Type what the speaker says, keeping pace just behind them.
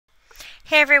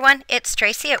Hey everyone, it's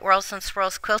Tracy at Whirls and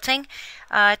Swirls Quilting.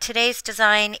 Today's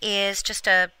design is just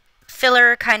a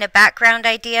filler kind of background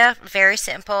idea. Very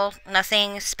simple,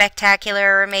 nothing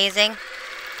spectacular or amazing.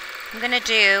 I'm going to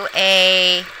do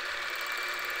a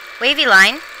wavy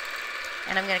line,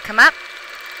 and I'm going to come up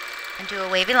and do a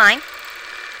wavy line.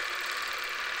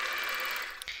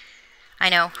 I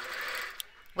know,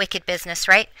 wicked business,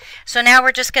 right? So now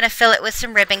we're just going to fill it with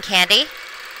some ribbon candy.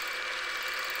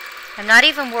 I'm not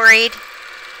even worried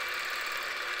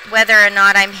whether or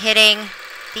not I'm hitting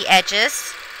the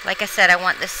edges. Like I said, I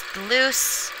want this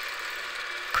loose,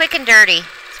 quick and dirty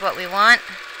is what we want.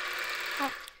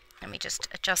 Oh, let me just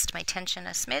adjust my tension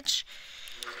a smidge.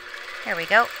 There we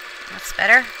go. That's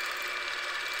better.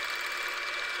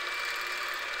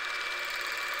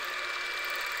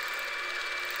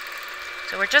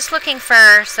 So we're just looking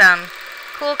for some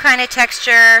cool kind of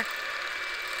texture,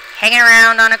 hanging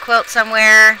around on a quilt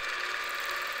somewhere.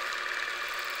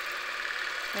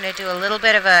 I'm going to do a little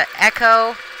bit of an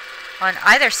echo on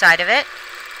either side of it.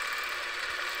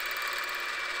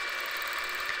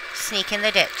 Sneak in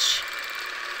the ditch.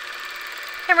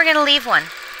 And we're going to leave one.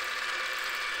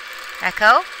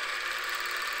 Echo.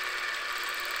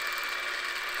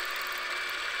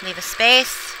 Leave a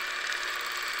space.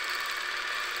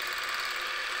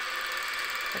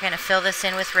 We're going to fill this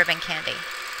in with ribbon candy.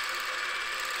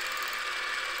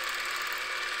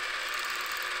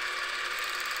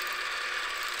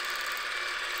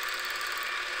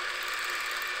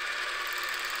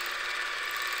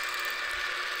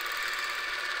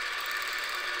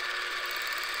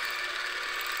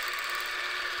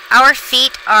 Our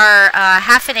feet are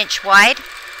 ½ an inch wide,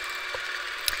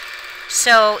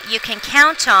 so you can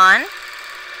count on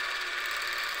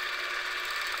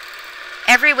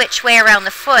every which way around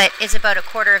the foot is about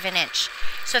 ½ of an inch.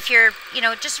 So if you're,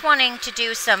 just wanting to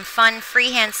do some fun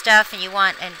freehand stuff and you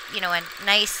want a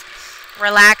nice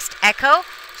relaxed echo,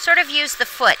 sort of use the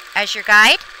foot as your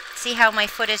guide. See how my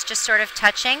foot is just sort of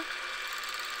touching?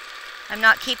 I'm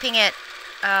not keeping it,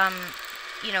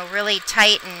 really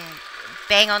tight and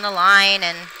bang on the line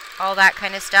and all that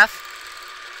kind of stuff,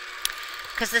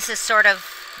 because this is sort of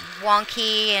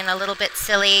wonky and a little bit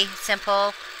silly,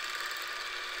 simple.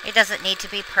 It doesn't need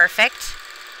to be perfect.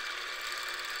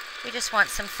 We just want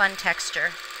some fun texture.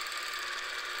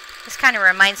 This kind of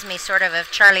reminds me sort of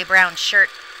Charlie Brown's shirt.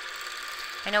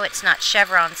 I know it's not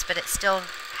chevrons, but it still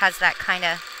has that kind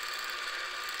of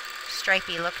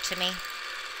stripy look to me.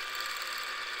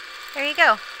 There you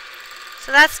go.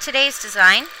 So that's today's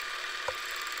design.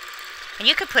 And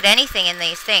you could put anything in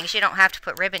these things. You don't have to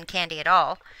put ribbon candy at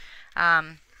all.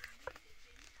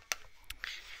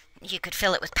 You could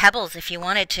fill it with pebbles if you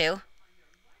wanted to.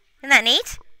 Isn't that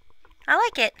neat? I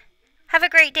like it. Have a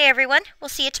great day, everyone. We'll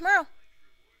see you tomorrow.